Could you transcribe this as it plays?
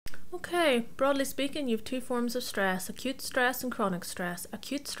Okay, broadly speaking, you have two forms of stress: acute stress and chronic stress.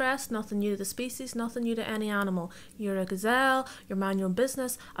 Acute stress, nothing new to the species, nothing new to any animal. You're a gazelle, you're mind your own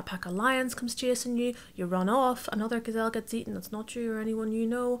business, a pack of lions comes chasing you, you run off, another gazelle gets eaten that's not you or anyone you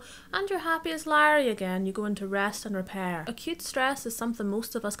know, and you're happy as Larry again. You go into rest and repair. Acute stress is something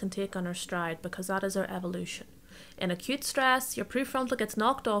most of us can take on our stride because that is our evolution. In acute stress, your prefrontal gets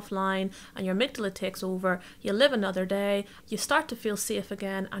knocked offline and your amygdala takes over. You live another day, you start to feel safe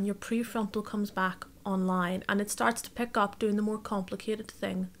again, and your prefrontal comes back online and it starts to pick up doing the more complicated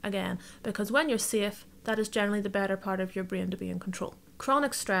thing again, because when you're safe, that is generally the better part of your brain to be in control.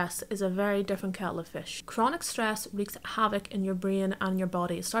 Chronic stress is a very different kettle of fish. Chronic stress wreaks havoc in your brain and your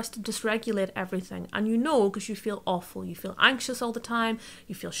body. It starts to dysregulate everything, and you know, because you feel awful. You feel anxious all the time,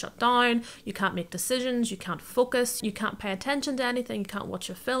 you feel shut down, you can't make decisions, you can't focus, you can't pay attention to anything, you can't watch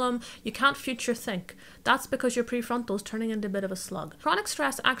a film, you can't future think. That's because your prefrontal is turning into a bit of a slug. Chronic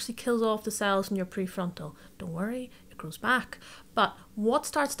stress actually kills off the cells in your prefrontal. Don't worry, it grows back. But what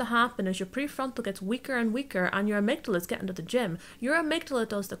starts to happen is your prefrontal gets weaker and weaker and your amygdala is getting to the gym. Your amygdala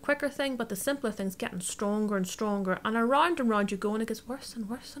does the quicker thing, but the simpler thing's getting stronger and stronger, and round you go, and it gets worse and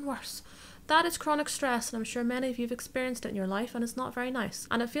worse and worse. That is chronic stress, and I'm sure many of you have experienced it in your life, and it's not very nice.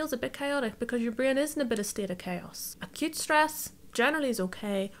 And it feels a bit chaotic because your brain is in a bit of state of chaos. Acute stress generally is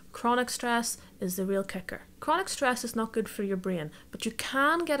okay. Chronic stress is the real kicker. Chronic stress is not good for your brain, but you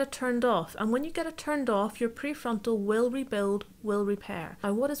can get it turned off, and when you get it turned off, your prefrontal will rebuild, will repair.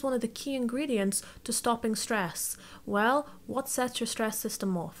 Now, what is one of the key ingredients to stopping stress? Well, what sets your stress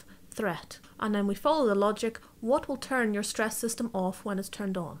system off? Threat. And then we follow the logic. What will turn your stress system off when it's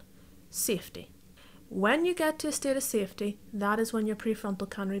turned on? Safety. When you get to a state of safety, that is when your prefrontal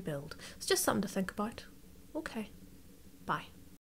can rebuild. It's just something to think about. Okay, bye.